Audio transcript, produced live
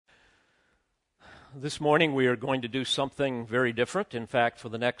This morning we are going to do something very different. In fact, for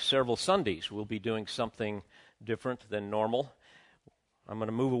the next several Sundays, we'll be doing something different than normal. I'm going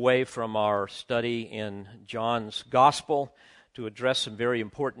to move away from our study in John's Gospel to address some very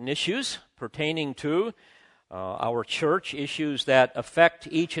important issues pertaining to our church, issues that affect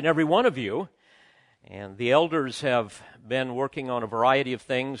each and every one of you. And the elders have been working on a variety of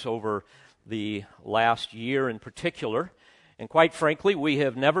things over the last year in particular. And quite frankly, we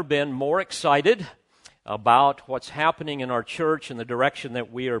have never been more excited about what's happening in our church and the direction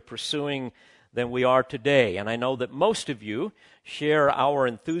that we are pursuing than we are today. And I know that most of you share our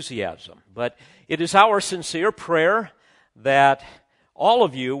enthusiasm. But it is our sincere prayer that all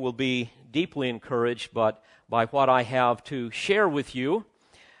of you will be deeply encouraged by what I have to share with you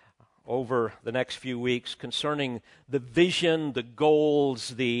over the next few weeks concerning the vision, the goals,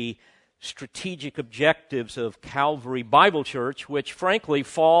 the strategic objectives of Calvary Bible Church, which frankly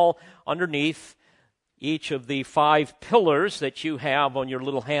fall underneath each of the 5 pillars that you have on your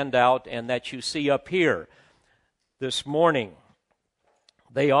little handout and that you see up here this morning.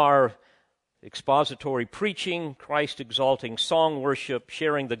 They are expository preaching, Christ-exalting song worship,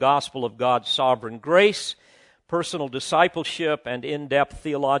 sharing the gospel of God's sovereign grace, personal discipleship and in-depth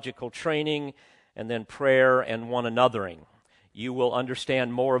theological training, and then prayer and one anothering. You will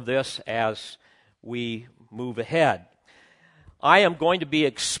understand more of this as we move ahead. I am going to be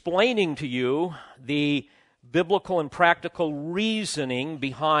explaining to you the biblical and practical reasoning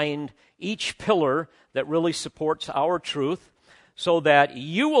behind each pillar that really supports our truth so that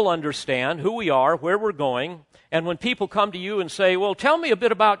you will understand who we are, where we're going, and when people come to you and say, well, tell me a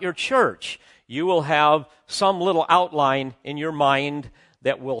bit about your church, you will have some little outline in your mind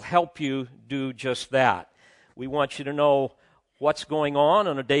that will help you do just that. We want you to know what's going on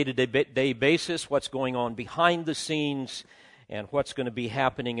a day-to-day basis, what's going on behind the scenes, and what's going to be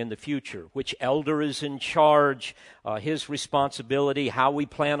happening in the future. Which elder is in charge, his responsibility, how we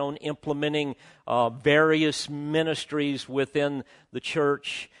plan on implementing various ministries within the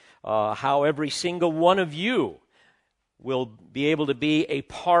church, how every single one of you will be able to be a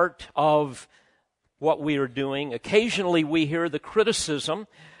part of what we are doing. Occasionally we hear the criticism,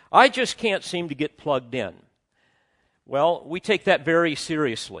 I just can't seem to get plugged in. Well, we take that very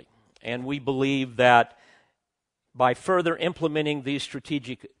seriously, and we believe that by further implementing these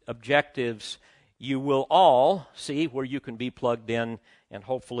strategic objectives, you will all see where you can be plugged in, and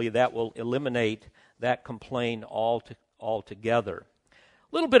hopefully that will eliminate that complaint altogether.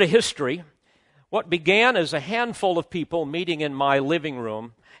 A little bit of history. What began as a handful of people meeting in my living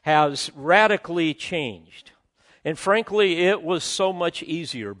room has radically changed. And frankly, it was so much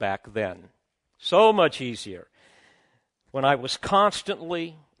easier back then. So much easier. When I was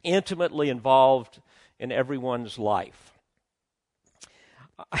constantly, intimately involved in everyone's life.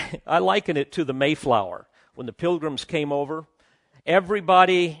 I liken it to the Mayflower. When the Pilgrims came over,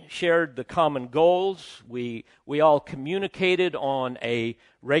 everybody shared the common goals. We all communicated on a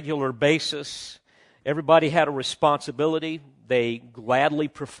regular basis. Everybody had a responsibility. They gladly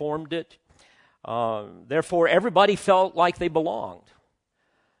performed it. Therefore, everybody felt like they belonged.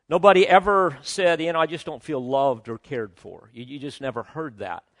 Nobody ever said, I just don't feel loved or cared for. You just never heard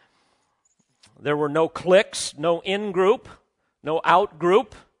that. There were no cliques, no in-group, no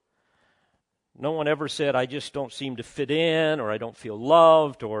out-group. No one ever said, I just don't seem to fit in, or I don't feel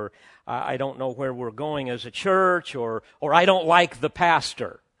loved, or I don't know where we're going as a church, or I don't like the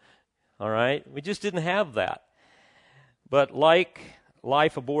pastor. All right? We just didn't have that. But like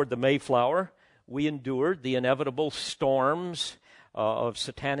life aboard the Mayflower, we endured the inevitable storms of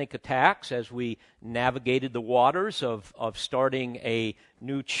satanic attacks as we navigated the waters of starting a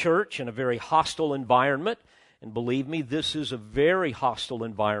new church in a very hostile environment. And believe me, this is a very hostile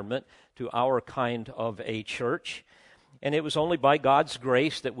environment to our kind of a church. And it was only by God's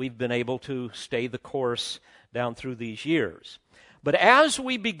grace that we've been able to stay the course down through these years. But as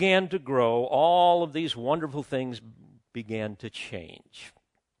we began to grow, all of these wonderful things began to change.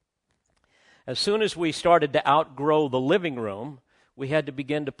 As soon as we started to outgrow the living room, we had to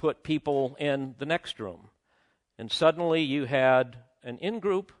begin to put people in the next room. And suddenly you had an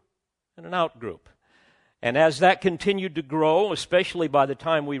in-group and an out-group. And as that continued to grow, especially by the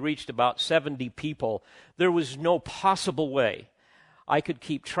time we reached about 70 people, there was no possible way I could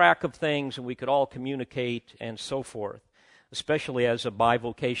keep track of things and we could all communicate and so forth, especially as a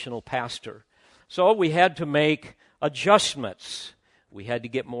bivocational pastor. So we had to make adjustments. We had to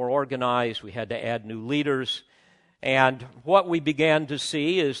get more organized. We had to add new leaders. And what we began to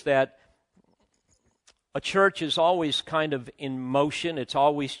see is that a church is always kind of in motion. It's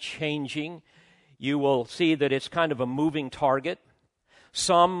always changing. You will see that it's kind of a moving target.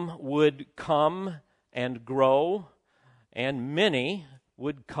 Some would come and grow, and many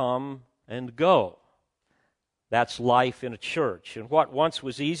would come and go. That's life in a church. And what once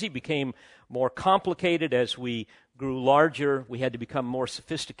was easy became more complicated as we grew larger. We had to become more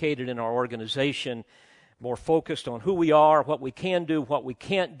sophisticated in our organization, more focused on who we are, what we can do, what we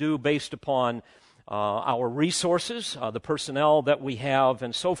can't do based upon our resources, the personnel that we have,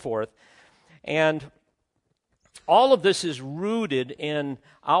 and so forth. And all of this is rooted in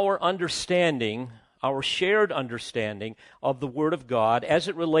our understanding, our shared understanding of the Word of God as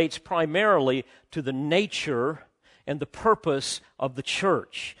it relates primarily to the nature and the purpose of the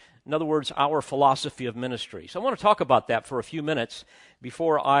church. In other words, our philosophy of ministry. So I want to talk about that for a few minutes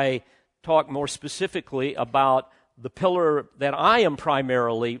before I talk more specifically about the pillar that I am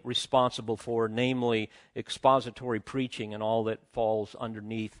primarily responsible for, namely expository preaching and all that falls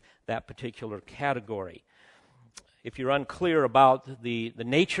underneath that particular category. If you're unclear about the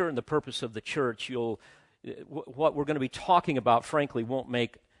nature and the purpose of the church, what we're going to be talking about, frankly, won't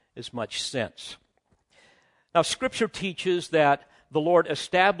make as much sense. Now, Scripture teaches that the Lord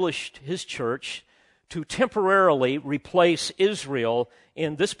established His church to temporarily replace Israel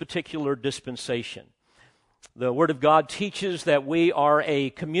in this particular dispensation. The Word of God teaches that we are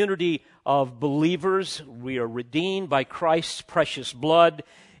a community of believers. We are redeemed by Christ's precious blood.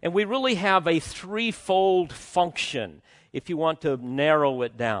 And we really have a threefold function, if you want to narrow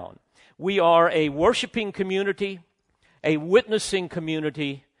it down. We are a worshiping community, a witnessing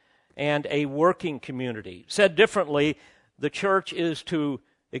community, and a working community. Said differently, the church is to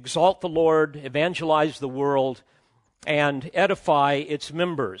exalt the Lord, evangelize the world, and edify its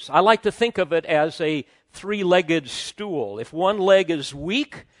members. I like to think of it as a three-legged stool. If one leg is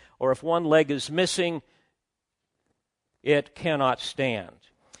weak, or if one leg is missing, it cannot stand.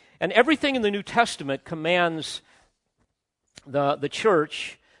 And everything in the New Testament commands the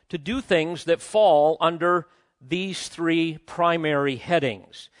church to do things that fall under these three primary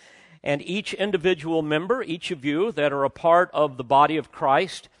headings. And each individual member, each of you that are a part of the body of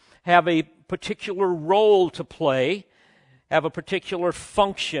Christ, have a particular role to play, have a particular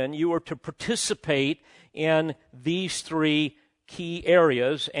function. You are to participate in these three key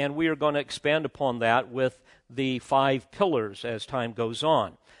areas, and we are going to expand upon that with the 5 pillars as time goes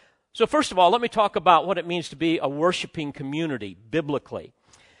on. So first of all, let me talk about what it means to be a worshiping community biblically.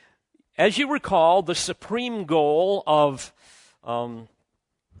 As you recall, the supreme goal of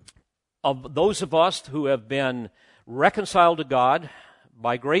those of us who have been reconciled to God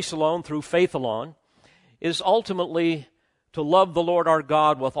by grace alone, through faith alone, is ultimately to love the Lord our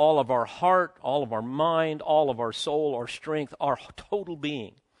God with all of our heart, all of our mind, all of our soul, our strength, our total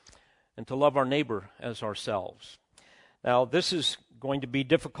being, and to love our neighbor as ourselves. Now, this is going to be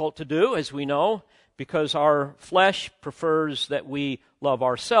difficult to do, as we know, because our flesh prefers that we love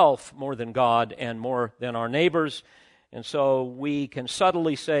ourselves more than God and more than our neighbors. And so we can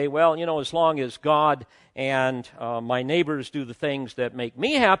subtly say, well, as long as God and my neighbors do the things that make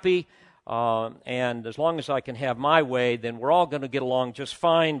me happy, and as long as I can have my way, then we're all going to get along just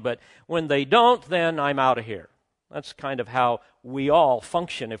fine. But when they don't, then I'm out of here. That's kind of how we all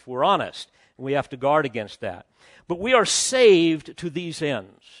function, if we're honest. We have to guard against that. But we are saved to these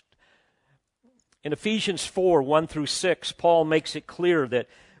ends. In Ephesians 4, 1 through 6, Paul makes it clear that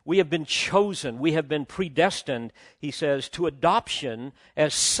we have been chosen, we have been predestined, he says, to adoption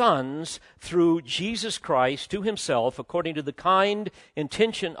as sons through Jesus Christ to Himself, according to the kind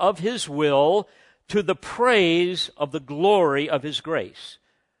intention of His will, to the praise of the glory of His grace.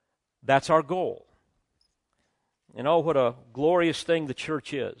 That's our goal. What a glorious thing the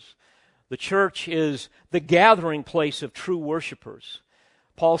church is. The church is the gathering place of true worshipers.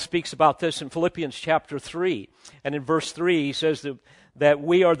 Paul speaks about this in Philippians chapter 3. And in verse 3, he says that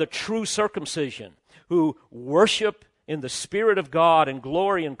we are the true circumcision who worship in the Spirit of God and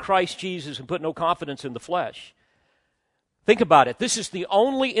glory in Christ Jesus and put no confidence in the flesh. Think about it. This is the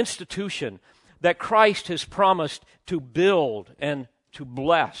only institution that Christ has promised to build and to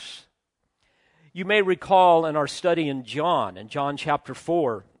bless. You may recall in our study in John chapter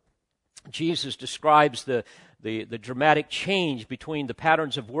 4, Jesus describes the dramatic change between the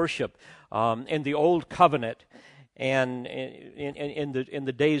patterns of worship in the Old Covenant and in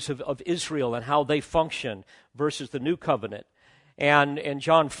the days of Israel and how they function versus the New Covenant. And in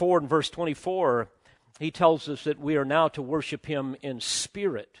John 4 and verse 24, he tells us that we are now to worship Him in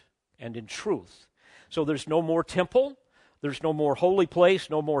spirit and in truth. So there's no more temple, there's no more holy place,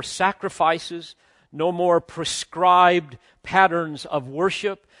 no more sacrifices, no more prescribed patterns of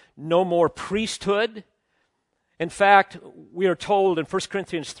worship, no more priesthood. In fact, we are told in 1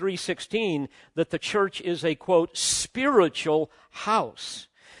 Corinthians 3:16 that the church is a, quote, spiritual house.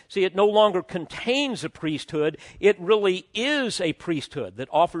 See, it no longer contains a priesthood. It really is a priesthood that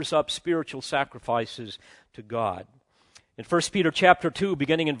offers up spiritual sacrifices to God. In 1 Peter chapter 2,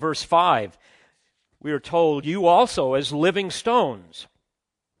 beginning in verse 5, we are told, you also, as living stones,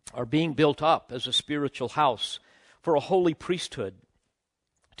 are being built up as a spiritual house for a holy priesthood,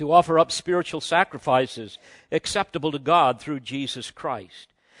 to offer up spiritual sacrifices acceptable to God through Jesus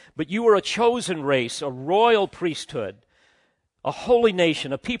Christ. But you are a chosen race, a royal priesthood, a holy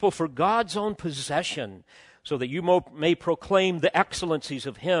nation, a people for God's own possession, so that you may proclaim the excellencies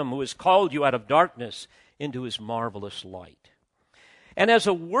of Him who has called you out of darkness into His marvelous light. And as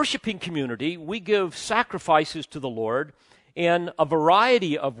a worshiping community, we give sacrifices to the Lord in a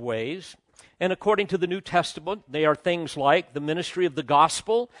variety of ways. And according to the New Testament, they are things like the ministry of the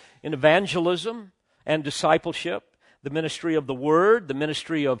gospel in evangelism and discipleship, the ministry of the word, the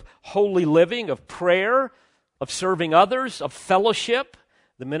ministry of holy living, of prayer, of serving others, of fellowship,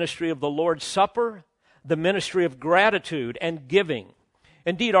 the ministry of the Lord's Supper, the ministry of gratitude and giving.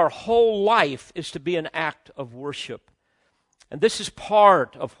 Indeed, our whole life is to be an act of worship. And this is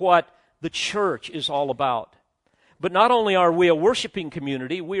part of what the church is all about. But not only are we a worshiping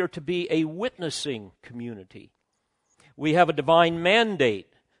community, we are to be a witnessing community. We have a divine mandate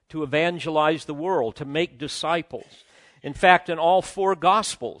to evangelize the world, to make disciples. In fact, in all four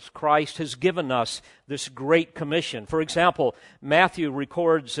Gospels, Christ has given us this great commission. For example, Matthew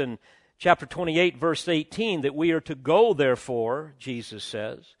records in chapter 28, verse 18, that we are to go, therefore, Jesus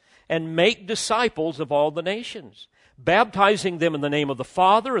says, and make disciples of all the nations, baptizing them in the name of the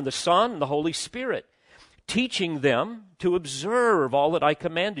Father and the Son and the Holy Spirit, teaching them to observe all that I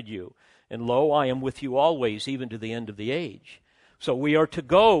commanded you. And lo, I am with you always, even to the end of the age. So we are to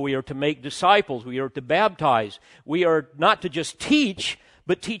go, we are to make disciples, we are to baptize. We are not to just teach,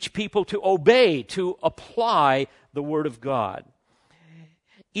 but teach people to obey, to apply the Word of God.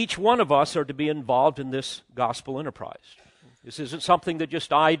 Each one of us are to be involved in this gospel enterprise. This isn't something that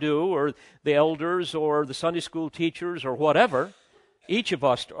just I do, or the elders, or the Sunday school teachers, or whatever. Each of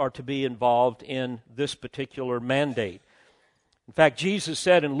us are to be involved in this particular mandate. In fact, Jesus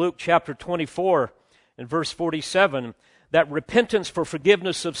said in Luke chapter 24 and verse 47 that repentance for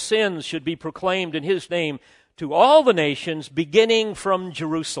forgiveness of sins should be proclaimed in His name to all the nations, beginning from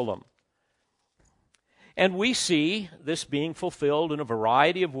Jerusalem. And we see this being fulfilled in a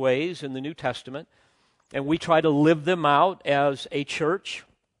variety of ways in the New Testament, and we try to live them out as a church.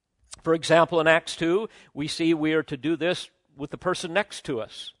 For example, in Acts 2, we see we are to do this with the person next to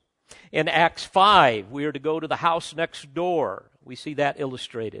us. In Acts 5, we are to go to the house next door. We see that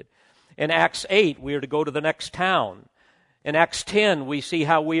illustrated. In Acts 8, we are to go to the next town. In Acts 10, we see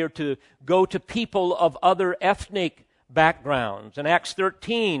how we are to go to people of other ethnic backgrounds. In Acts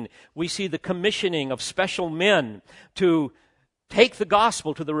 13, we see the commissioning of special men to take the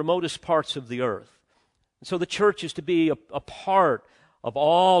gospel to the remotest parts of the earth. And so the church is to be a part of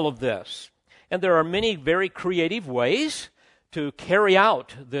all of this. And there are many very creative ways to carry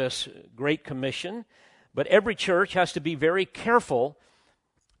out this Great Commission, but every church has to be very careful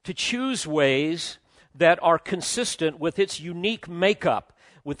to choose ways that are consistent with its unique makeup,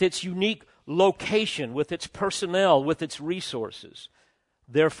 with its unique location, with its personnel, with its resources.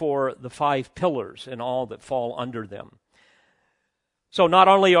 Therefore, the 5 pillars and all that fall under them. So not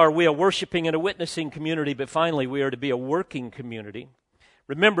only are we a worshiping and a witnessing community, but finally we are to be a working community.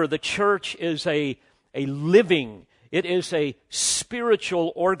 Remember, the church is a living, it is a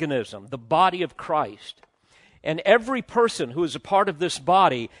spiritual organism, the body of Christ. And every person who is a part of this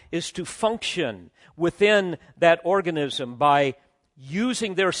body is to function within that organism by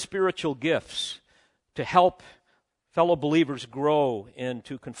using their spiritual gifts to help fellow believers grow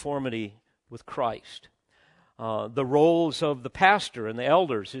into conformity with Christ. The roles of the pastor and the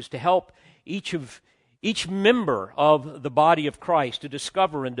elders is to help each member of the body of Christ to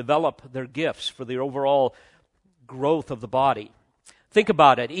discover and develop their gifts for the overall growth of the body. Think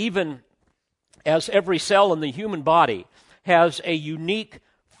about it. Even as every cell in the human body has a unique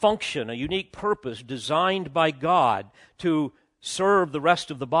function, a unique purpose designed by God to serve the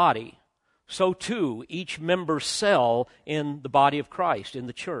rest of the body, so too each member cell in the body of Christ, in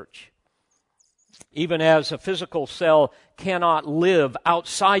the church. Even as a physical cell cannot live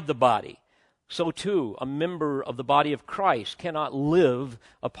outside the body, so too a member of the body of Christ cannot live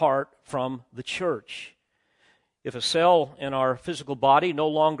apart from the church. If a cell in our physical body no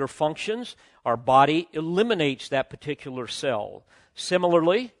longer functions, our body eliminates that particular cell.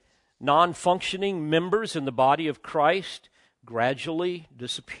 Similarly, non-functioning members in the body of Christ gradually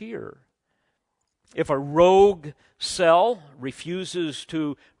disappear. If a rogue cell refuses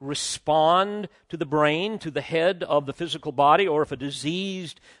to respond to the brain, to the head of the physical body, or if a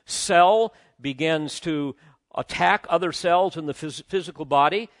diseased cell begins to attack other cells in the physical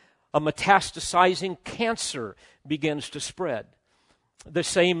body, a metastasizing cancer begins to spread. The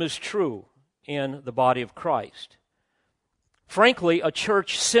same is true in the body of Christ. Frankly, a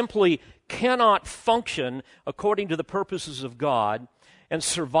church simply cannot function according to the purposes of God and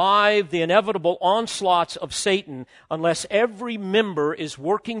survive the inevitable onslaughts of Satan unless every member is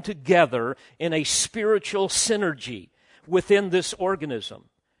working together in a spiritual synergy within this organism,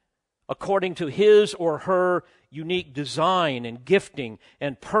 according to his or her unique design and gifting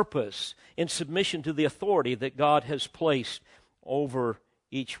and purpose, in submission to the authority that God has placed over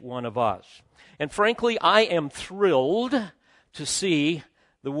each one of us. And frankly, I am thrilled to see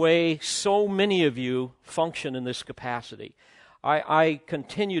the way so many of you function in this capacity. I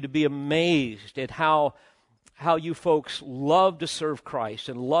continue to be amazed at how you folks love to serve Christ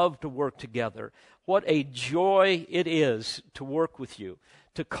and love to work together. What a joy it is to work with you,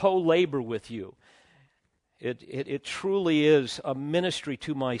 to co-labor with you. It truly is a ministry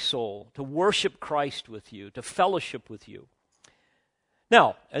to my soul, to worship Christ with you, to fellowship with you.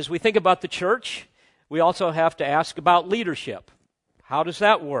 Now, as we think about the church, we also have to ask about leadership. How does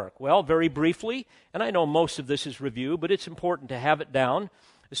that work? Well, very briefly, and I know most of this is review, but it's important to have it down,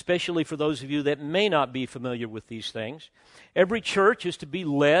 especially for those of you that may not be familiar with these things. Every church is to be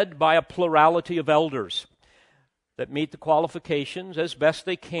led by a plurality of elders that meet the qualifications as best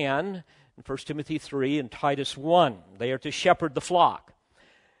they can in 1 Timothy 3 and Titus 1. They are to shepherd the flock.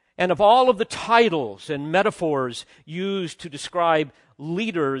 And of all of the titles and metaphors used to describe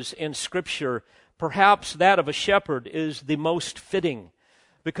leaders in Scripture, perhaps that of a shepherd is the most fitting,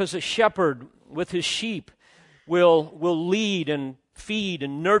 because a shepherd with his sheep will lead and feed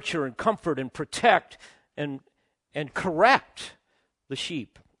and nurture and comfort and protect and correct the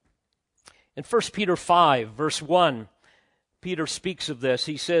sheep. In 1 Peter 5, verse 1, Peter speaks of this.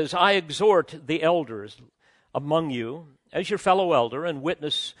 He says, I exhort the elders among you, as your fellow elder and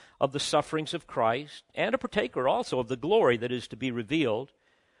witness of the sufferings of Christ, and a partaker also of the glory that is to be revealed,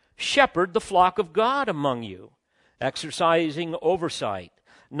 shepherd the flock of God among you, exercising oversight,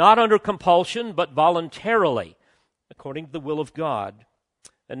 not under compulsion, but voluntarily, according to the will of God,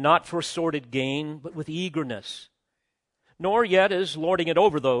 and not for sordid gain, but with eagerness, nor yet as lording it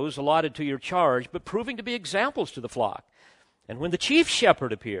over those allotted to your charge, but proving to be examples to the flock. And when the chief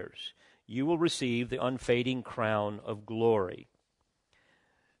shepherd appears, you will receive the unfading crown of glory.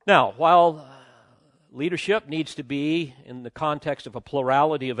 Now, while leadership needs to be in the context of a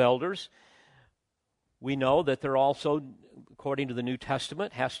plurality of elders, we know that there also, according to the New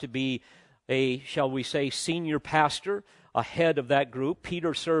Testament, has to be a, shall we say, senior pastor, a head of that group.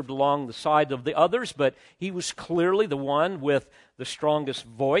 Peter served along the side of the others, but he was clearly the one with the strongest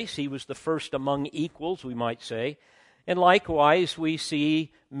voice. He was the first among equals, we might say. And likewise, we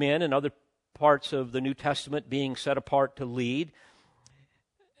see men in other parts of the New Testament being set apart to lead.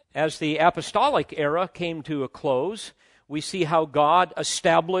 As the apostolic era came to a close, we see how God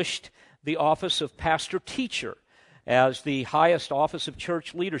established the office of pastor-teacher as the highest office of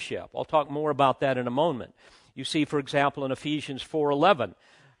church leadership. I'll talk more about that in a moment. You see, for example, in Ephesians 4:11,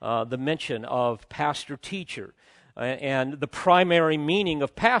 the mention of pastor-teacher. And the primary meaning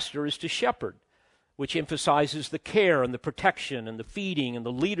of pastor is to shepherd, which emphasizes the care and the protection and the feeding and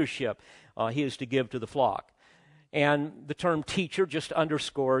the leadership he is to give to the flock. And the term teacher just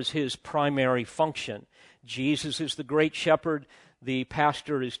underscores his primary function. Jesus is the great shepherd. The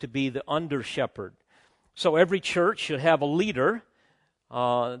pastor is to be the under-shepherd. So every church should have a leader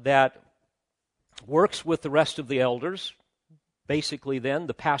that works with the rest of the elders. Basically then,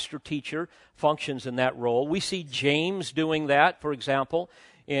 the pastor-teacher functions in that role. We see James doing that, for example,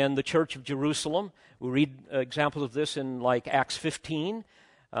 in the church of Jerusalem. We read examples of this in like Acts 15.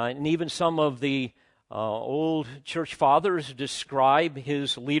 And even some of the old church fathers describe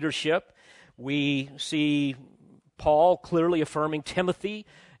his leadership. We see Paul clearly affirming Timothy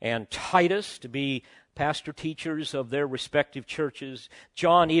and Titus to be pastor teachers of their respective churches.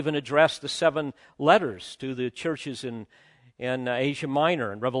 John even addressed the 7 letters to the churches in Asia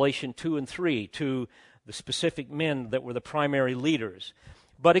Minor in Revelation 2 and 3 to the specific men that were the primary leaders.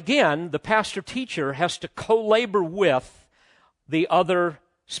 But again, the pastor-teacher has to co-labor with the other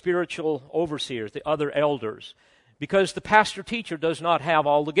spiritual overseers, the other elders, because the pastor-teacher does not have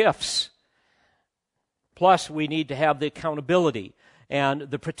all the gifts. Plus, we need to have the accountability and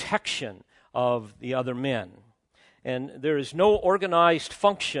the protection of the other men. And there is no organized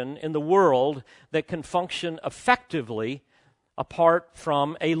function in the world that can function effectively apart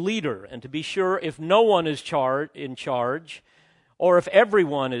from a leader. And to be sure, if no one is in charge, or if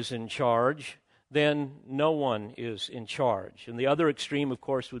everyone is in charge, then no one is in charge. And the other extreme, of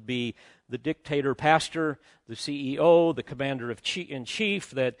course, would be the dictator pastor, the CEO, the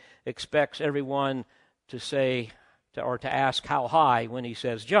commander-in-chief that expects everyone to say or to ask how high when he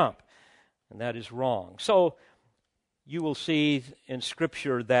says jump. And that is wrong. So you will see in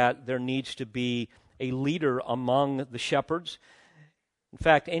Scripture that there needs to be a leader among the shepherds. In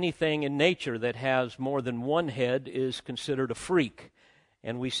fact, anything in nature that has more than one head is considered a freak.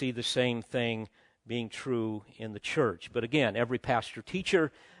 And we see the same thing being true in the church. But again, every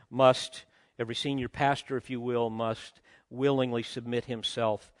pastor-teacher every senior pastor, if you will, must willingly submit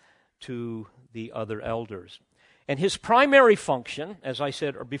himself to the other elders. And his primary function, as I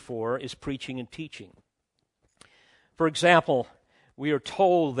said before, is preaching and teaching. For example, we are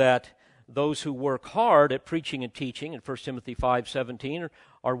told that those who work hard at preaching and teaching in 1 Timothy 5:17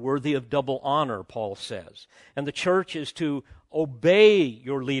 are worthy of double honor, Paul says. And the church is to obey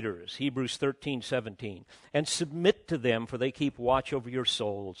your leaders, Hebrews 13:17, and submit to them, for they keep watch over your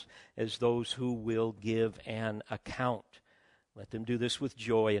souls as those who will give an account. Let them do this with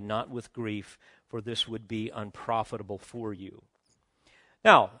joy and not with grief, for this would be unprofitable for you.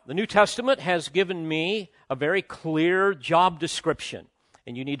 Now, the New Testament has given me a very clear job description,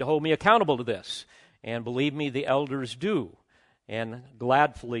 and you need to hold me accountable to this. And believe me, the elders do, and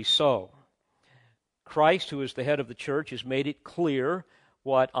gladfully so. Christ, who is the head of the church, has made it clear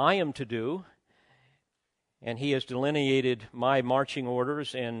what I am to do, and he has delineated my marching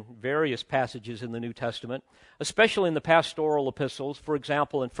orders in various passages in the New Testament, especially in the pastoral epistles, for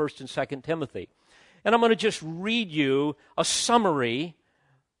example, in 1 and 2 Timothy. And I'm going to just read you a summary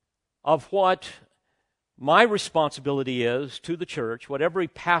of what my responsibility is to the church, what every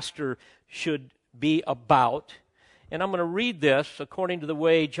pastor should be about. And I'm going to read this according to the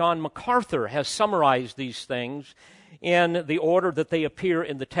way John MacArthur has summarized these things in the order that they appear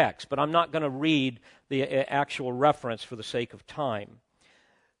in the text. But I'm not going to read the actual reference for the sake of time.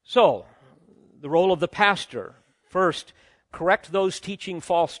 So, the role of the pastor. First, correct those teaching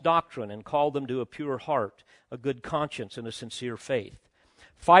false doctrine and call them to a pure heart, a good conscience, and a sincere faith.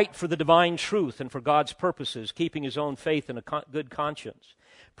 Fight for the divine truth and for God's purposes, keeping his own faith and a good conscience.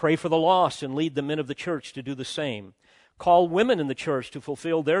 Pray for the lost and lead the men of the church to do the same. Call women in the church to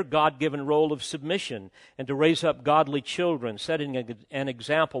fulfill their God-given role of submission and to raise up godly children, setting an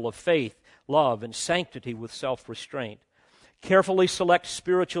example of faith, love, and sanctity with self-restraint. Carefully select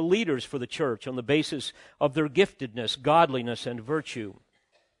spiritual leaders for the church on the basis of their giftedness, godliness, and virtue.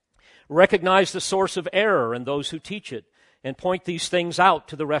 Recognize the source of error in those who teach it, and point these things out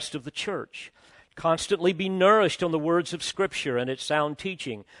to the rest of the church. Constantly be nourished on the words of Scripture and its sound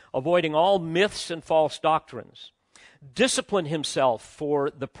teaching, avoiding all myths and false doctrines. Discipline himself for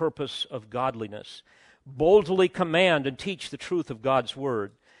the purpose of godliness. Boldly command and teach the truth of God's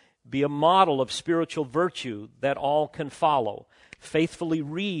Word. Be a model of spiritual virtue that all can follow. Faithfully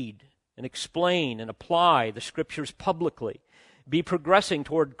read and explain and apply the Scriptures publicly. Be progressing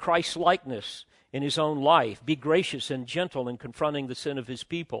toward Christ-likeness in his own life. Be gracious and gentle in confronting the sin of his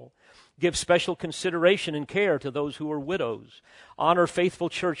people. Give special consideration and care to those who are widows. Honor faithful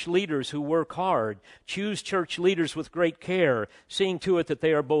church leaders who work hard. Choose church leaders with great care, seeing to it that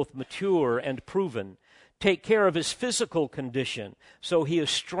they are both mature and proven. Take care of his physical condition so he is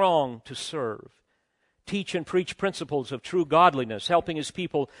strong to serve. Teach and preach principles of true godliness, helping his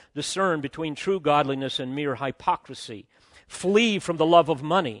people discern between true godliness and mere hypocrisy. Flee from the love of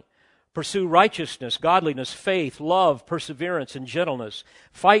money. Pursue righteousness, godliness, faith, love, perseverance, and gentleness.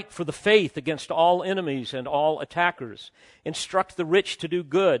 Fight for the faith against all enemies and all attackers. Instruct the rich to do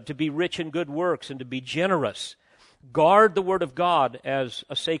good, to be rich in good works, and to be generous. Guard the word of God as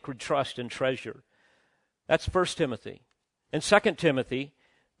a sacred trust and treasure. That's 1 Timothy. In 2 Timothy,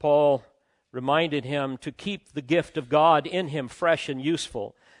 Paul reminded him to keep the gift of God in him fresh and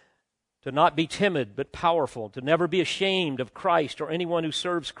useful, to not be timid but powerful, to never be ashamed of Christ or anyone who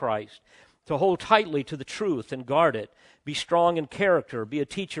serves Christ, to hold tightly to the truth and guard it, be strong in character, be a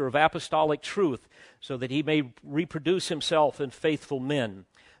teacher of apostolic truth, so that he may reproduce himself in faithful men,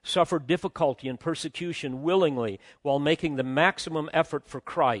 suffer difficulty and persecution willingly while making the maximum effort for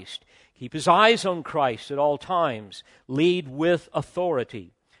Christ, keep his eyes on Christ at all times, lead with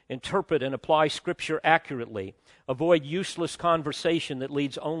authority, interpret and apply Scripture accurately, avoid useless conversation that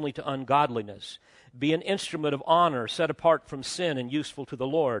leads only to ungodliness, be an instrument of honor set apart from sin and useful to the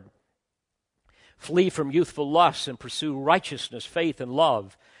Lord. Flee from youthful lusts and pursue righteousness, faith, and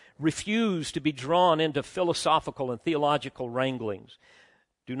love. Refuse to be drawn into philosophical and theological wranglings.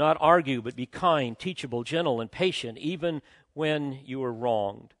 Do not argue, but be kind, teachable, gentle, and patient, even when you are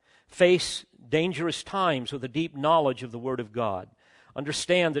wronged. Face dangerous times with a deep knowledge of the Word of God.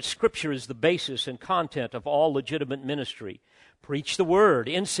 Understand that Scripture is the basis and content of all legitimate ministry. Preach the Word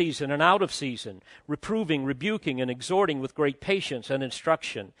in season and out of season, reproving, rebuking, and exhorting with great patience and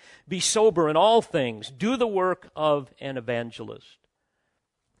instruction. Be sober in all things. Do the work of an evangelist.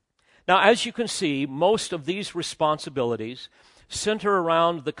 Now, as you can see, most of these responsibilities center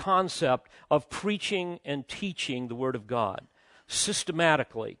around the concept of preaching and teaching the Word of God.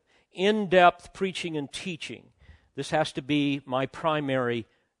 Systematically, in-depth preaching and teaching. This has to be my primary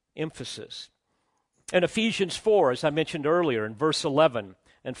emphasis. In Ephesians 4, as I mentioned earlier, in verse 11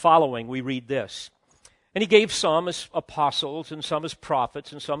 and following, we read this. And he gave some as apostles, and some as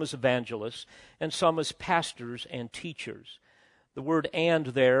prophets, and some as evangelists, and some as pastors and teachers. The word "and"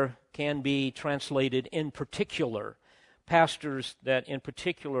 there can be translated "in particular." Pastors that in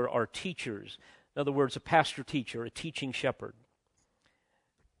particular are teachers. In other words, a pastor-teacher, a teaching shepherd.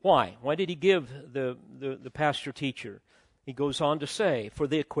 Why? Why did he give the pastor-teacher? He goes on to say, for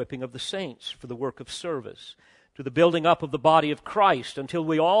the equipping of the saints, for the work of service, to the building up of the body of Christ, until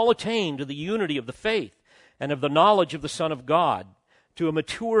we all attain to the unity of the faith and of the knowledge of the Son of God, to a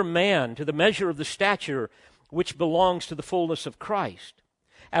mature man, to the measure of the stature which belongs to the fullness of Christ.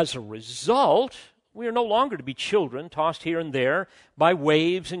 As a result, we are no longer to be children, tossed here and there by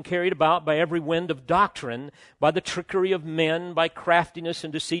waves and carried about by every wind of doctrine, by the trickery of men, by craftiness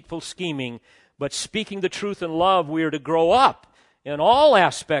and deceitful scheming. But speaking the truth in love, we are to grow up in all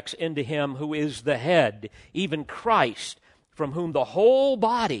aspects into Him who is the head, even Christ, from whom the whole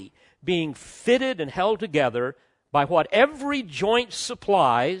body, being fitted and held together by what every joint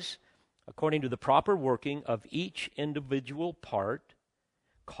supplies, according to the proper working of each individual part,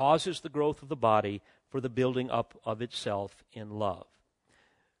 causes the growth of the body for the building up of itself in love.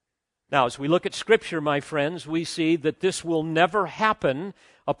 Now, as we look at Scripture, my friends, we see that this will never happen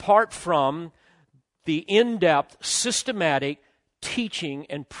apart from the in-depth, systematic teaching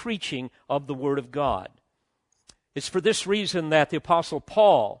and preaching of the Word of God. It's for this reason that the Apostle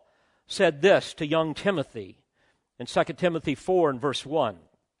Paul said this to young Timothy in 2 Timothy 4 and verse 1.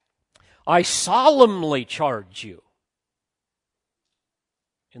 I solemnly charge you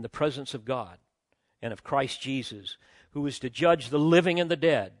in the presence of God and of Christ Jesus, who is to judge the living and the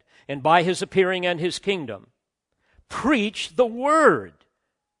dead, and by His appearing and His kingdom, preach the Word.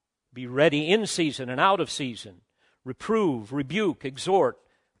 Be ready in season and out of season. Reprove, rebuke, exhort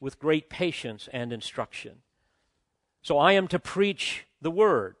with great patience and instruction. So I am to preach the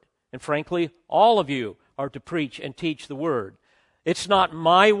Word. And frankly, all of you are to preach and teach the Word. It's not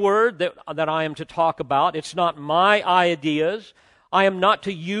my word that I am to talk about. It's not my ideas. I am not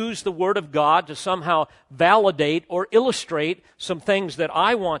to use the Word of God to somehow validate or illustrate some things that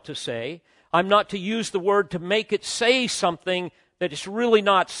I want to say. I'm not to use the Word to make it say something that it's really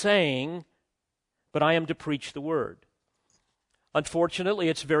not saying, but I am to preach the Word. Unfortunately,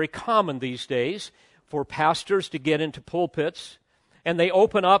 it's very common these days for pastors to get into pulpits and they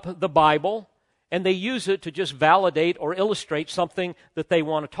open up the Bible and they use it to just validate or illustrate something that they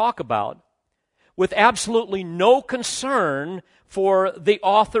want to talk about, with absolutely no concern for the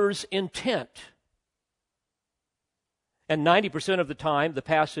author's intent. And 90% of the time, the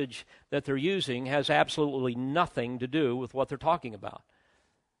passage that they're using has absolutely nothing to do with what they're talking about.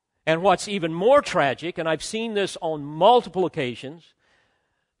 And what's even more tragic, and I've seen this on multiple occasions,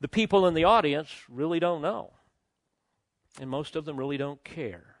 the people in the audience really don't know. And most of them really don't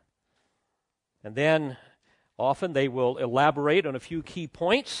care. And then often they will elaborate on a few key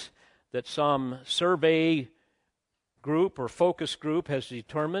points that some survey group or focus group has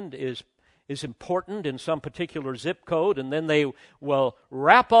determined is important in some particular zip code, and then they will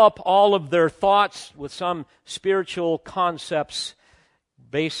wrap up all of their thoughts with some spiritual concepts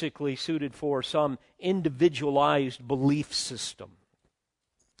basically suited for some individualized belief system,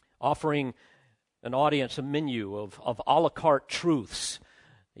 offering an audience a menu of a la carte truths.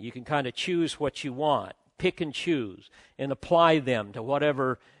 You can kind of choose what you want, pick and choose, and apply them to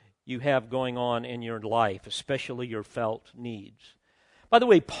whatever you have going on in your life, especially your felt needs. By the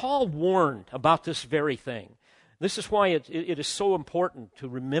way, Paul warned about this very thing. This is why it is so important to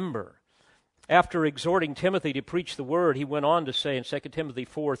remember. After exhorting Timothy to preach the word, he went on to say in 2 Timothy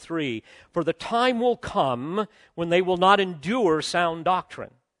 4:3, "For the time will come when they will not endure sound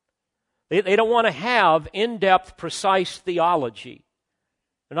doctrine." They don't want to have in-depth, precise theology.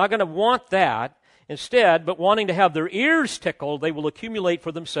 They're not going to want that. Instead, but wanting to have their ears tickled, they will accumulate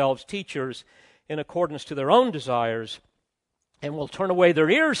for themselves teachers in accordance to their own desires, and will turn away their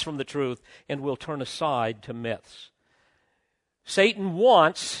ears from the truth and will turn aside to myths. Satan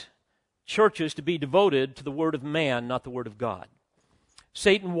wants churches to be devoted to the Word of man, not the Word of God.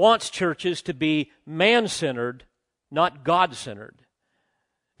 Satan wants churches to be man-centered, not God-centered.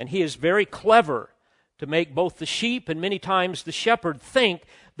 And he is very clever to make both the sheep and many times the shepherd think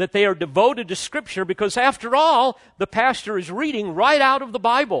that they are devoted to Scripture because, after all, the pastor is reading right out of the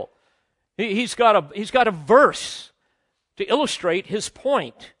Bible. He's got a verse to illustrate his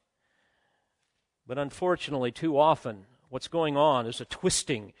point. But unfortunately, too often, what's going on is a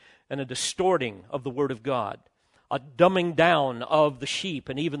twisting and a distorting of the Word of God, a dumbing down of the sheep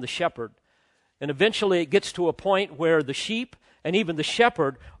and even the shepherd. And eventually it gets to a point where the sheep and even the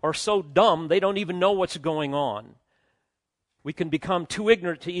shepherd are so dumb they don't even know what's going on. We can become too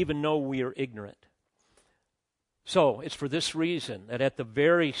ignorant to even know we are ignorant. So it's for this reason that at the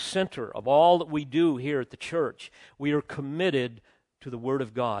very center of all that we do here at the church, we are committed to the Word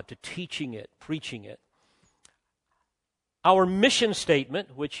of God, to teaching it, preaching it. Our mission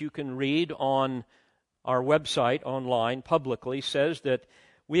statement, which you can read on our website online publicly, says that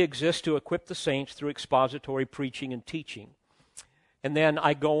we exist to equip the saints through expository preaching and teaching. And then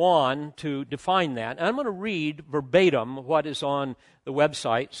I go on to define that. And I'm going to read verbatim what is on the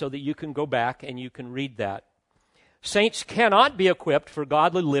website so that you can go back and you can read that. Saints cannot be equipped for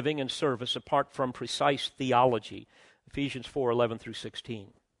godly living and service apart from precise theology. Ephesians 4:11 through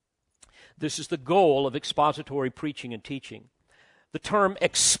 16. This is the goal of expository preaching and teaching. The term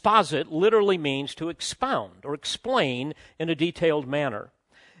exposit literally means to expound or explain in a detailed manner.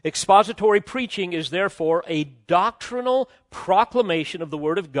 Expository preaching is therefore a doctrinal proclamation of the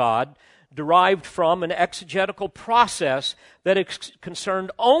Word of God derived from an exegetical process that is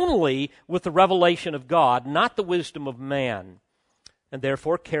concerned only with the revelation of God, not the wisdom of man, and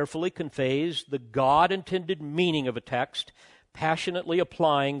therefore carefully conveys the God-intended meaning of a text, passionately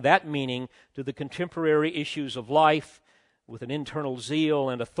applying that meaning to the contemporary issues of life with an internal zeal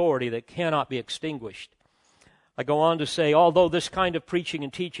and authority that cannot be extinguished. I go on to say, although this kind of preaching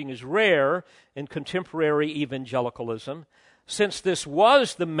and teaching is rare in contemporary evangelicalism, since this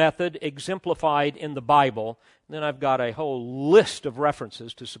was the method exemplified in the Bible, then I've got a whole list of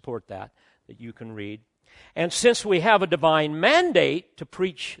references to support that you can read. And since we have a divine mandate to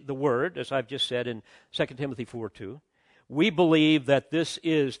preach the Word, as I've just said in 2 Timothy 4:2, we believe that this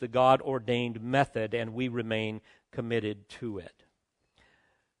is the God-ordained method, and we remain committed to it.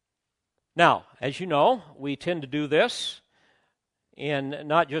 Now, as you know, we tend to do this in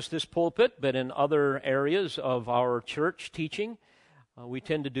not just this pulpit, but in other areas of our church teaching. We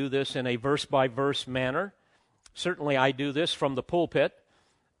tend to do this in a verse-by-verse manner. Certainly I do this from the pulpit.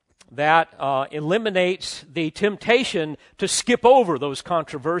 That eliminates the temptation to skip over those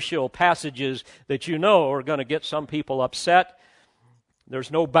controversial passages that you know are going to get some people upset.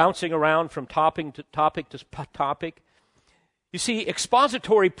 There's no bouncing around from topic to topic. You see,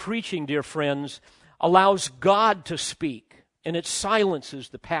 expository preaching, dear friends, allows God to speak, and it silences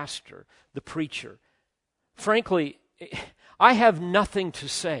the pastor, the preacher. Frankly, I have nothing to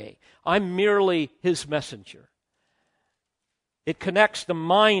say. I'm merely his messenger. It connects the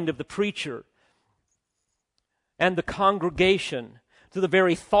mind of the preacher and the congregation to the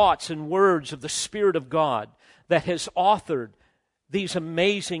very thoughts and words of the Spirit of God that has authored these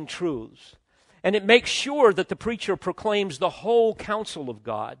amazing truths. And it makes sure that the preacher proclaims the whole counsel of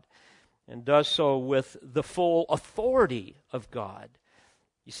God and does so with the full authority of God.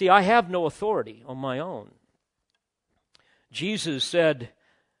 You see, I have no authority on my own. Jesus said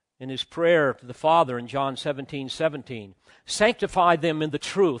in his prayer to the Father in John 17:17, "Sanctify them in the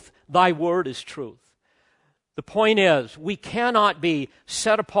truth. Thy word is truth." The point is, we cannot be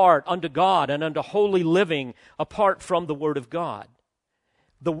set apart unto God and unto holy living apart from the Word of God.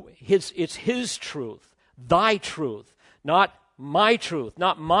 It's His truth, thy truth, not my truth,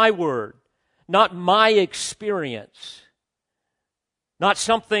 not my word, not my experience, not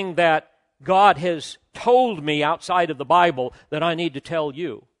something that God has told me outside of the Bible that I need to tell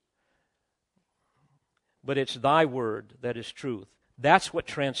you. But it's thy word that is truth. That's what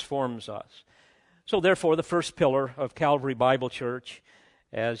transforms us. So therefore, the first pillar of Calvary Bible Church,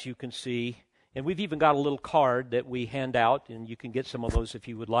 as you can see, and we've even got a little card that we hand out, and you can get some of those if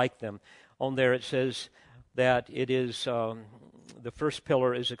you would like them. On there it says that it is, the first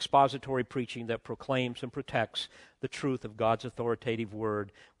pillar is expository preaching that proclaims and protects the truth of God's authoritative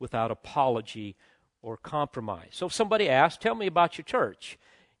word without apology or compromise. So if somebody asks, tell me about your church,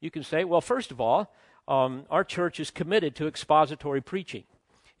 you can say, well, first of all, our church is committed to expository preaching.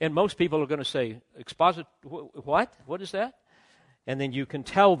 And most people are going to say, what? What is that? And then you can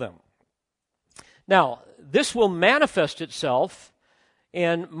tell them. Now, this will manifest itself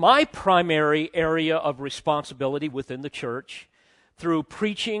in my primary area of responsibility within the church, through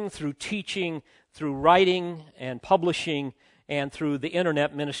preaching, through teaching, through writing and publishing, and through the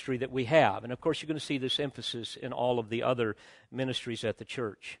internet ministry that we have. And of course, you're going to see this emphasis in all of the other ministries at the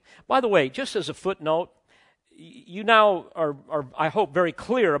church. By the way, just as a footnote, you now are, I hope, very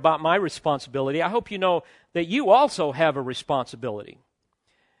clear about my responsibility. I hope you know that you also have a responsibility.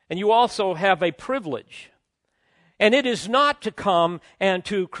 And you also have a privilege. And it is not to come and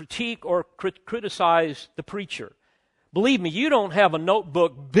to critique or criticize the preacher. Believe me, you don't have a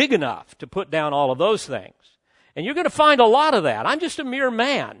notebook big enough to put down all of those things. And you're going to find a lot of that. I'm just a mere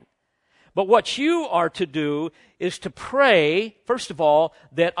man. But what you are to do is to pray, first of all,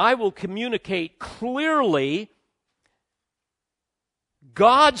 that I will communicate clearly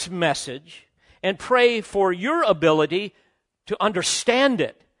God's message and pray for your ability to understand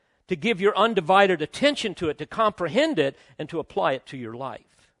it, to give your undivided attention to it, to comprehend it, and to apply it to your life.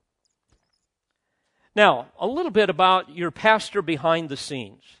 Now, a little bit about your pastor behind the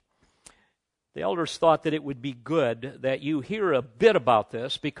scenes. The elders thought that it would be good that you hear a bit about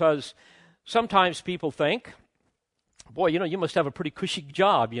this because sometimes people think, boy, you must have a pretty cushy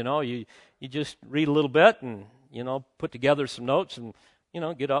job, You just read a little bit and, put together some notes and,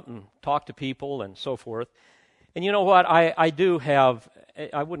 get up and talk to people and so forth. And you know what? I do have,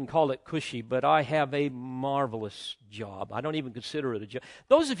 I wouldn't call it cushy, but I have a marvelous job. I don't even consider it a job.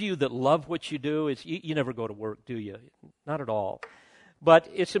 Those of you that love what you do, you never go to work, do you? Not at all. But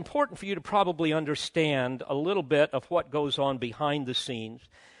it's important for you to probably understand a little bit of what goes on behind the scenes.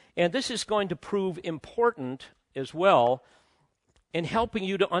 And this is going to prove important as well in helping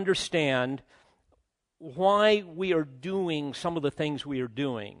you to understand why we are doing some of the things we are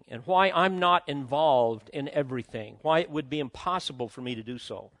doing and why I'm not involved in everything, why it would be impossible for me to do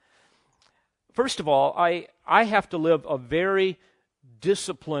so. First of all, I have to live a very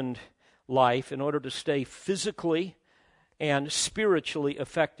disciplined life in order to stay physically and spiritually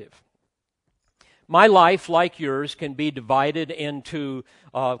effective. My life, like yours, can be divided into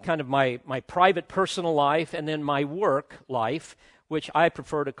kind of my private personal life and then my work life, which I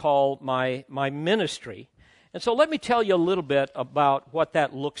prefer to call my ministry. And so let me tell you a little bit about what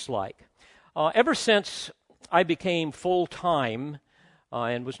that looks like. Ever since I became full-time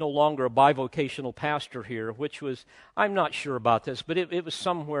and was no longer a bivocational pastor here, which was, I'm not sure about this, but it was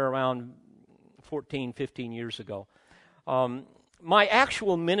somewhere around 14, 15 years ago. My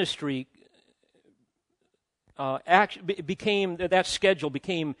actual ministry that schedule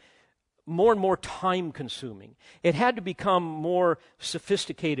became more and more time-consuming. It had to become more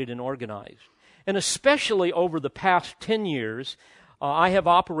sophisticated and organized. And especially over the past 10 years, I have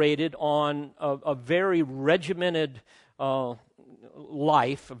operated on a very regimented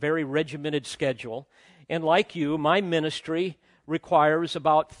life, a very regimented schedule. And like you, my ministry requires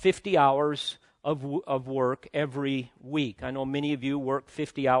about 50 hours of work every week. I know many of you work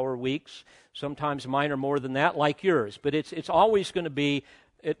 50-hour weeks. Sometimes mine are more than that, like yours. But it's always going to be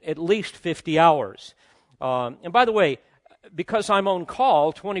at least 50 hours. And by the way, because I'm on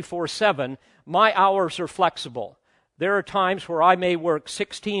call 24/7, my hours are flexible. There are times where I may work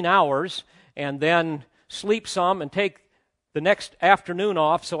 16 hours and then sleep some and take the next afternoon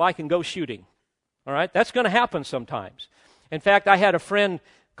off so I can go shooting. All right? That's going to happen sometimes. In fact, I had a friend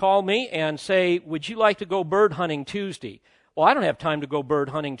call me and say, would you like to go bird hunting Tuesday? Well, I don't have time to go bird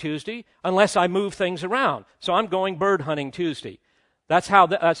hunting Tuesday unless I move things around. So I'm going bird hunting Tuesday. That's how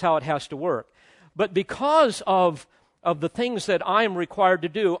it has to work. But because of the things that I am required to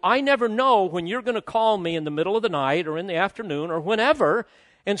do, I never know when you're going to call me in the middle of the night or in the afternoon or whenever,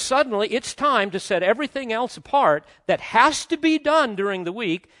 and suddenly it's time to set everything else apart that has to be done during the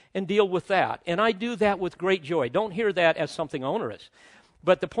week and deal with that. And I do that with great joy. Don't hear that as something onerous.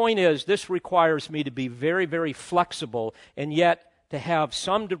 But the point is, this requires me to be very, very flexible and yet to have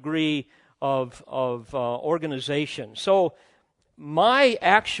some degree of organization. So my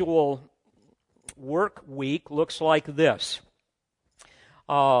actual work week looks like this.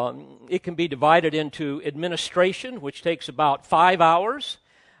 It can be divided into administration, which takes about 5 hours.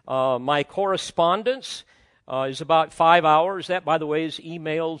 My correspondence is about 5 hours. That, by the way, is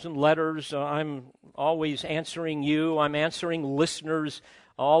emails and letters. I'm always answering you. I'm answering listeners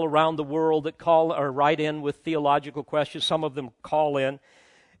all around the world that call or write in with theological questions. Some of them call in.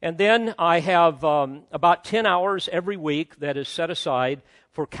 And then I have about 10 hours every week that is set aside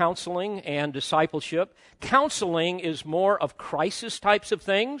for counseling and discipleship. Counseling is more of crisis types of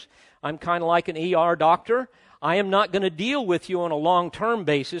things. I'm kind of like an ER doctor. I am not going to deal with you on a long-term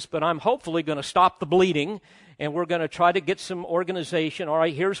basis, but I'm hopefully going to stop the bleeding, and we're going to try to get some organization. All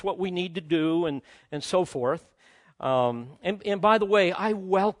right, here's what we need to do, and so forth. And by the way, I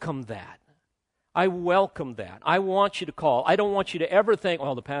welcome that. I welcome that. I want you to call. I don't want you to ever think,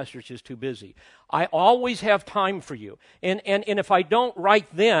 well, the pastor's just too busy. I always have time for you. And if I don't right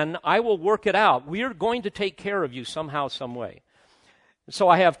then, I will work it out. We are going to take care of you somehow, some way. So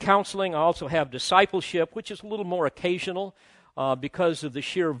I have counseling. I also have discipleship, which is a little more occasional because of the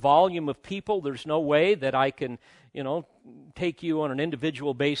sheer volume of people. There's no way that I can, take you on an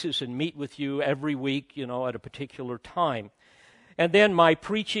individual basis and meet with you every week, at a particular time. And then my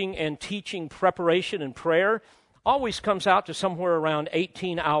preaching and teaching preparation and prayer always comes out to somewhere around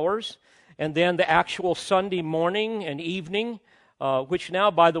 18 hours. And then the actual Sunday morning and evening, which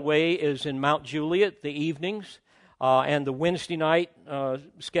now, by the way, is in Mount Juliet, the evenings, and the Wednesday night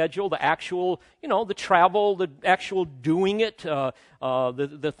schedule, the actual, the travel, the actual doing it,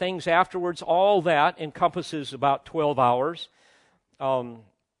 the things afterwards, all that encompasses about 12 hours.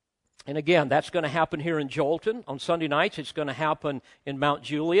 And again, that's going to happen here in Jolton. On Sunday nights, it's going to happen in Mount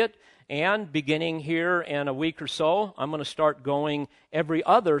Juliet. And beginning here in a week or so, I'm going to start going every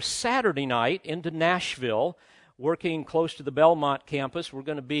other Saturday night into Nashville, working close to the Belmont campus. We're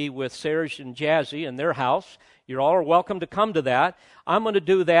going to be with Serge and Jazzy in their house. You're all welcome to come to that. I'm going to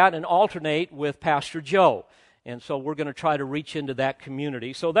do that and alternate with Pastor Joe. And so we're going to try to reach into that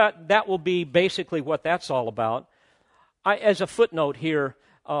community. So that will be basically what that's all about. As a footnote here,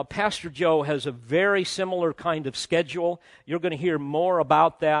 Pastor Joe has a very similar kind of schedule. You're going to hear more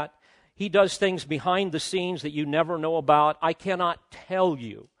about that. He does things behind the scenes that you never know about. I cannot tell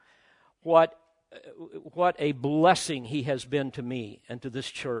you what a blessing he has been to me and to this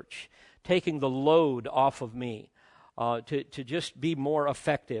church, taking the load off of me to just be more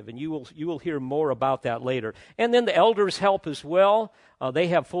effective. And you will hear more about that later. And then the elders help as well. They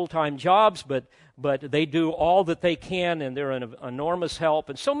have full-time jobs, but they do all that they can, and they're an enormous help.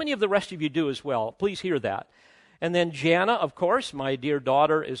 And so many of the rest of you do as well. Please hear that. And then Jana, of course, my dear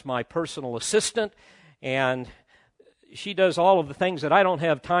daughter, is my personal assistant, and she does all of the things that I don't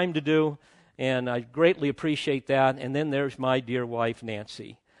have time to do, and I greatly appreciate that. And then there's my dear wife,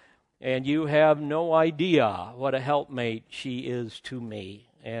 Nancy. And you have no idea what a helpmate she is to me,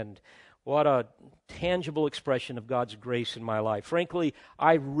 and what a tangible expression of God's grace in my life. Frankly,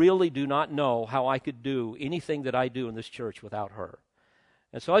 I really do not know how I could do anything that I do in this church without her.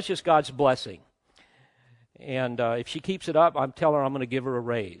 And so it's just God's blessing. And if she keeps it up, I'm telling her I'm going to give her a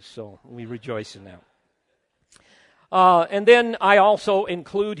raise. So we rejoice in that. And then I also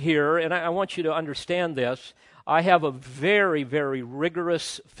include here, and I want you to understand this, I have a very, very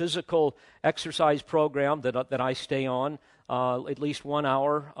rigorous physical exercise program that I stay on at least 1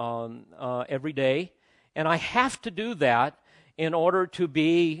 hour every day. And I have to do that in order to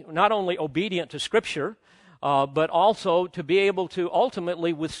be not only obedient to Scripture, but also to be able to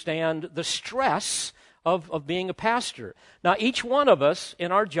ultimately withstand the stress of being a pastor. Now, each one of us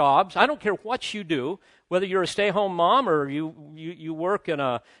in our jobs, I don't care what you do, whether you're a stay-home mom or you work in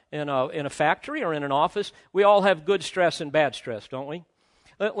a factory or in an office, we all have good stress and bad stress, don't we?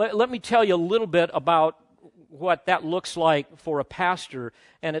 Let me tell you a little bit about what that looks like for a pastor,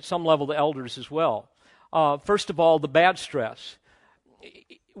 and at some level the elders as well. First of all, the bad stress.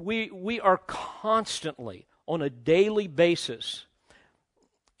 We are constantly, on a daily basis,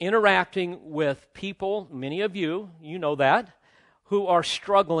 interacting with people, many of you know that, who are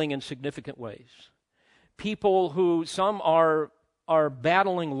struggling in significant ways. People who, some are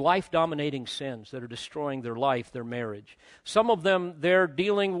battling life-dominating sins that are destroying their life, their marriage. Some of them, they're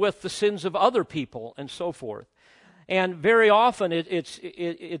dealing with the sins of other people and so forth. And very often it's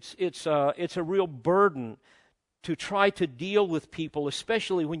a real burden to try to deal with people,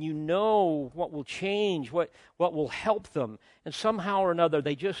 especially when you know what will change, what will help them, and somehow or another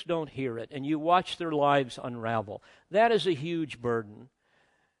they just don't hear it, and you watch their lives unravel. That is a huge burden.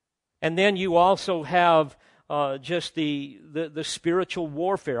 And then you also have just the spiritual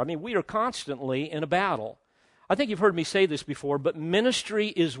warfare. I mean, we are constantly in a battle. I think you've heard me say this before, but ministry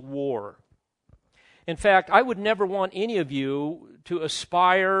is war. In fact, I would never want any of you to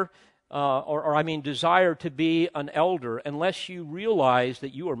aspire desire to be an elder unless you realize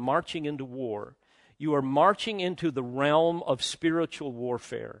that you are marching into war. You are marching into the realm of spiritual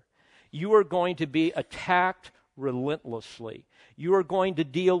warfare. You are going to be attacked relentlessly. You are going to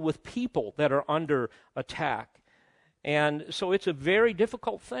deal with people that are under attack. And so it's a very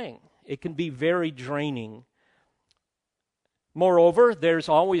difficult thing. It can be very draining. Moreover, there's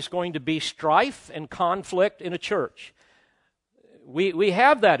always going to be strife and conflict in a church. We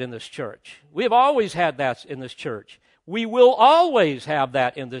have that in this church. We have always had that in this church. We will always have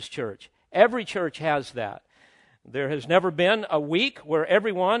that in this church. Every church has that. There has never been a week where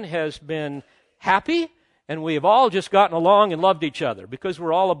everyone has been happy and we have all just gotten along and loved each other because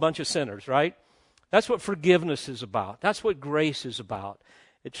we're all a bunch of sinners, right? That's what forgiveness is about. That's what grace is about.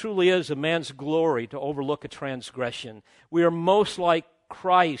 It truly is a man's glory to overlook a transgression. We are most like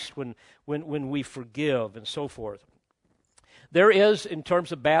Christ when we forgive and so forth. There is, in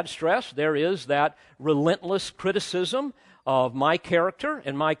terms of bad stress, there is that relentless criticism of my character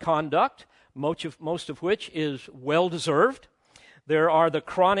and my conduct, most of which is well-deserved. There are the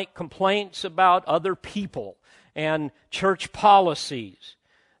chronic complaints about other people and church policies.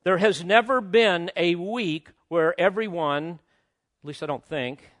 There has never been a week where everyone, at least I don't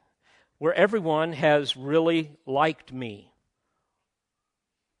think, where everyone has really liked me,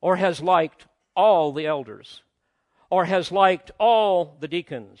 or has liked all the elders, or has liked all the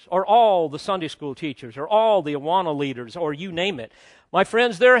deacons, or all the Sunday school teachers, or all the Awana leaders, or you name it. My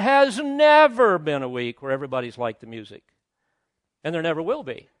friends, there has never been a week where everybody's liked the music. And there never will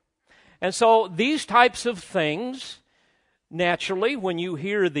be. And so these types of things, naturally, when you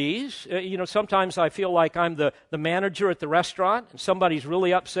hear these, sometimes I feel like I'm the manager at the restaurant, and somebody's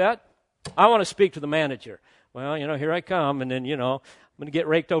really upset. I want to speak to the manager. Well, here I come, and then, I'm going to get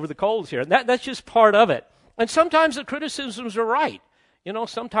raked over the coals here. And that's just part of it. And sometimes the criticisms are right.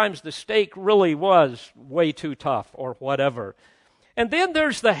 Sometimes the steak really was way too tough or whatever. And then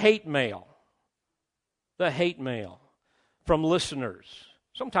there's the hate mail. The hate mail from listeners,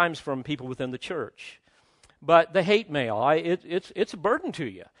 sometimes from people within the church. But the hate mail, it's a burden to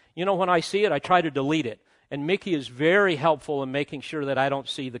you. When I see it, I try to delete it. And Mickey is very helpful in making sure that I don't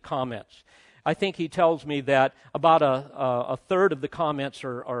see the comments. I think he tells me that about a third of the comments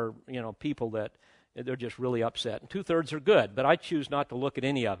are people that they're just really upset, and 2/3 are good. But I choose not to look at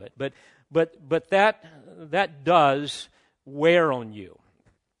any of it. But that does wear on you.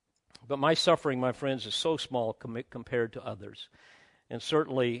 But my suffering, my friends, is so small compared to others. And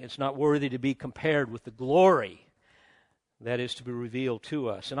certainly it's not worthy to be compared with the glory that is to be revealed to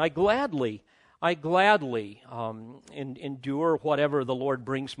us. And I gladly endure whatever the Lord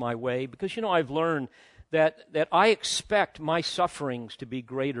brings my way, because, I've learned that I expect my sufferings to be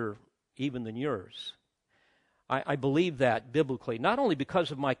greater even than yours. I believe that biblically, not only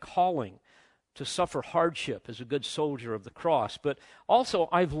because of my calling to suffer hardship as a good soldier of the cross, but also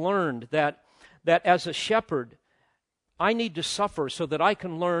I've learned that as a shepherd, I need to suffer so that I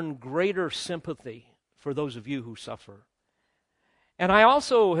can learn greater sympathy for those of you who suffer. And I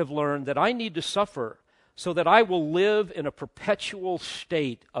also have learned that I need to suffer so that I will live in a perpetual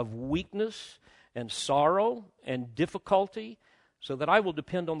state of weakness and sorrow and difficulty, so that I will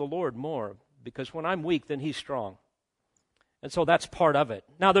depend on the Lord more, because when I'm weak, then He's strong. And so that's part of it.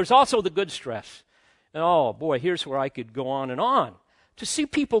 Now, there's also the good stress. And oh, boy, here's where I could go on and on. To see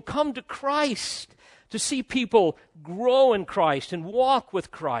people come to Christ, to see people grow in Christ and walk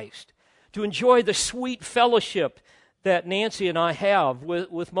with Christ, to enjoy the sweet fellowship that Nancy and I have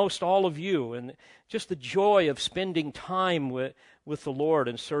with most all of you, and just the joy of spending time with the Lord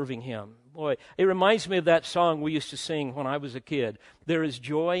and serving Him. Boy, it reminds me of that song we used to sing when I was a kid. There is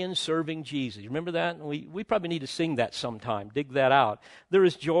joy in serving Jesus. Remember that? We probably need to sing that sometime. Dig that out. There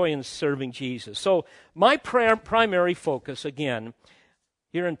is joy in serving Jesus. So my primary focus, again,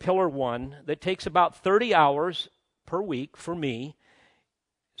 here in Pillar 1, that takes about 30 hours per week for me,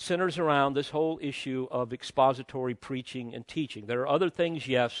 centers around this whole issue of expository preaching and teaching. There are other things,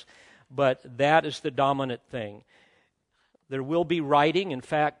 yes, but that is the dominant thing. There will be writing. In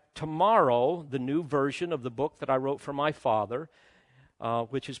fact, tomorrow, the new version of the book that I wrote for my father,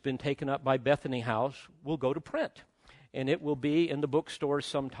 which has been taken up by Bethany House, will go to print. And it will be in the bookstores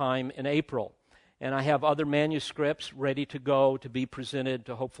sometime in April. And I have other manuscripts ready to go to be presented,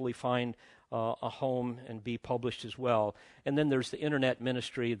 to hopefully find a home and be published as well. And then there's the internet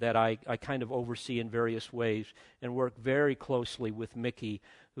ministry that I kind of oversee in various ways and work very closely with Mickey,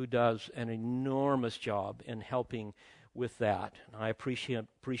 who does an enormous job in helping with that. I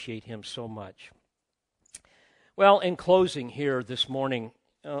appreciate him so much. Well, in closing here this morning,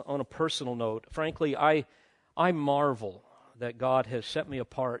 on a personal note, frankly, I marvel that God has set me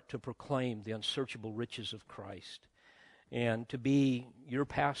apart to proclaim the unsearchable riches of Christ and to be your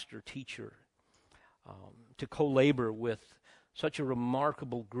pastor, teacher, to co-labor with such a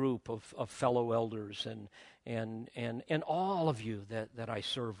remarkable group of fellow elders and all of you that I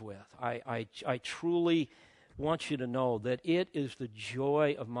serve with. I truly want you to know that it is the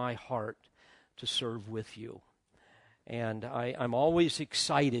joy of my heart to serve with you. And I'm always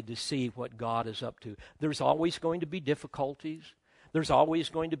excited to see what God is up to. There's always going to be difficulties. There's always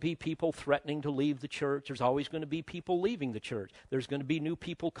going to be people threatening to leave the church. There's always going to be people leaving the church. There's going to be new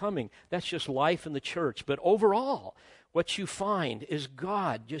people coming. That's just life in the church. But overall, what you find is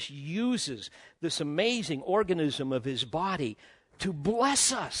God just uses this amazing organism of His body to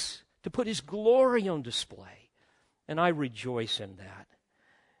bless us, to put His glory on display. And I rejoice in that.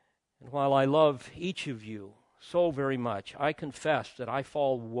 And while I love each of you so very much, I confess that I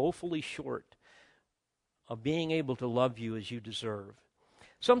fall woefully short of being able to love you as you deserve.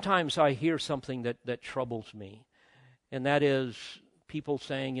 Sometimes I hear something that troubles me, and that is people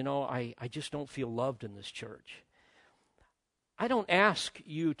saying, I just don't feel loved in this church. I don't ask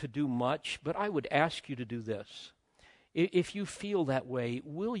you to do much, but I would ask you to do this. If you feel that way,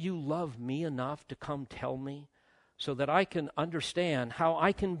 will you love me enough to come tell me so that I can understand how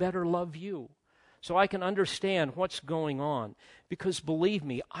I can better love you, so I can understand what's going on? Because believe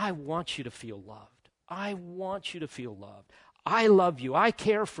me, I want you to feel loved. I want you to feel loved. I love you. I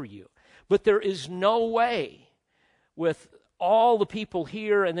care for you. But there is no way with all the people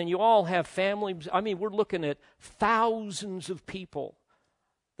here, and then you all have families. I mean, we're looking at thousands of people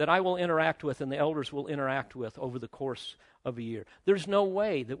that I will interact with and the elders will interact with over the course of a year. There's no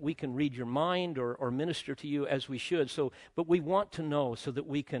way that we can read your mind or minister to you as we should. But we want to know so that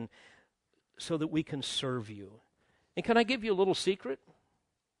we can serve you. And can I give you a little secret?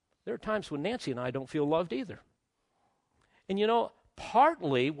 There are times when Nancy and I don't feel loved either. And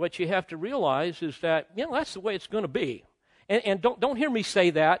partly what you have to realize is that that's the way it's going to be. And don't hear me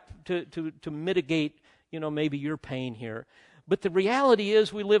say that to mitigate maybe your pain here. But the reality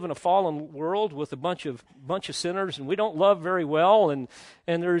is we live in a fallen world with a bunch of sinners, and we don't love very well, and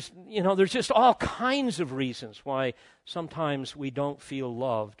there's just all kinds of reasons why sometimes we don't feel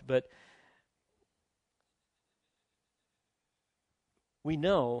loved. But we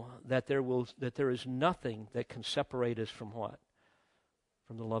know that there is nothing that can separate us from what?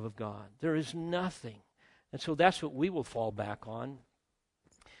 From the love of God. There is nothing. And so that's what we will fall back on,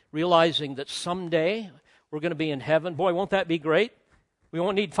 realizing that someday we're going to be in heaven. Boy, won't that be great? We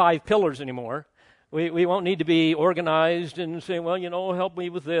won't need 5 pillars anymore. We won't need to be organized and say, well, help me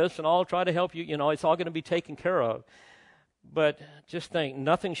with this, and I'll try to help you. It's all going to be taken care of. But just think,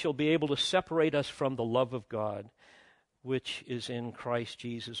 nothing shall be able to separate us from the love of God, which is in Christ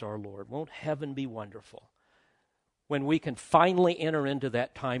Jesus our Lord. Won't heaven be wonderful when we can finally enter into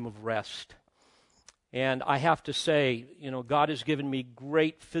that time of rest? And I have to say, God has given me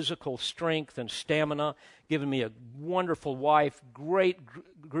great physical strength and stamina, given me a wonderful wife, great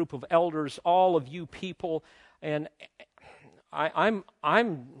group of elders, all of you people, and I'm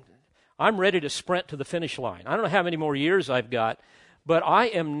ready to sprint to the finish line. I don't know how many more years I've got, but I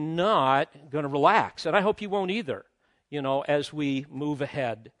am not going to relax, and I hope you won't either, as we move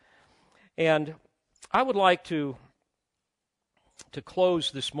ahead. And I would like to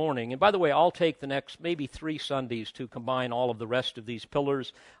close this morning. And by the way, I'll take the next maybe 3 Sundays to combine all of the rest of these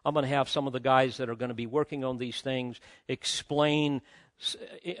pillars. I'm going to have some of the guys that are going to be working on these things explain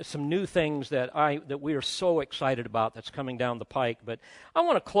some new things that we are so excited about that's coming down the pike. But I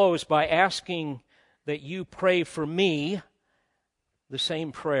want to close by asking that you pray for me the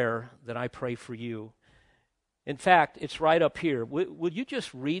same prayer that I pray for you. In fact, it's right up here. Would you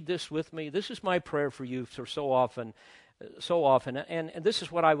just read this with me? This is my prayer for you so often. And this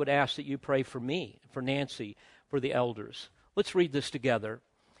is what I would ask that you pray for me, for Nancy, for the elders. Let's read this together.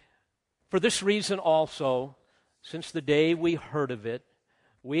 For this reason also, since the day we heard of it,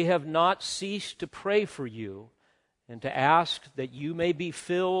 we have not ceased to pray for you and to ask that you may be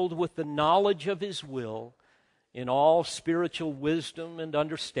filled with the knowledge of His will in all spiritual wisdom and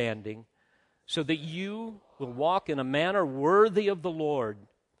understanding, so that you will walk in a manner worthy of the Lord,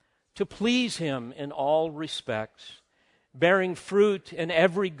 to please Him in all respects, bearing fruit in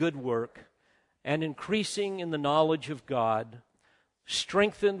every good work, and increasing in the knowledge of God,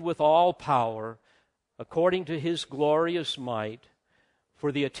 strengthened with all power, according to His glorious might,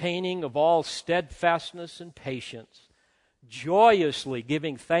 for the attaining of all steadfastness and patience, joyously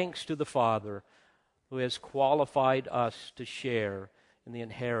giving thanks to the Father, who has qualified us to share in the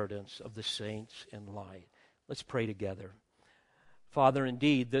inheritance of the saints in light. Let's pray together. Father,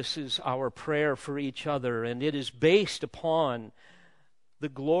 indeed, this is our prayer for each other, and it is based upon the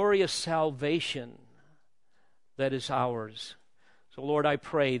glorious salvation that is ours. So, Lord, I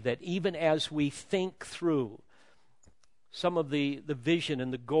pray that even as we think through some of the vision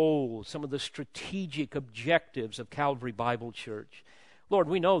and the goals, some of the strategic objectives of Calvary Bible Church, Lord,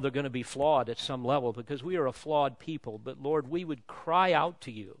 we know they're going to be flawed at some level because we are a flawed people, but Lord, we would cry out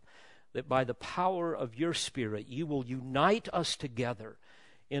to you that by the power of your Spirit, you will unite us together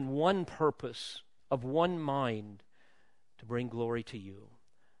in one purpose, of one mind, to bring glory to you.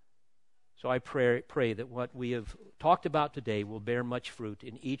 So I pray that what we have talked about today will bear much fruit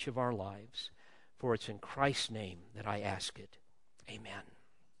in each of our lives. For it's in Christ's name that I ask it. Amen.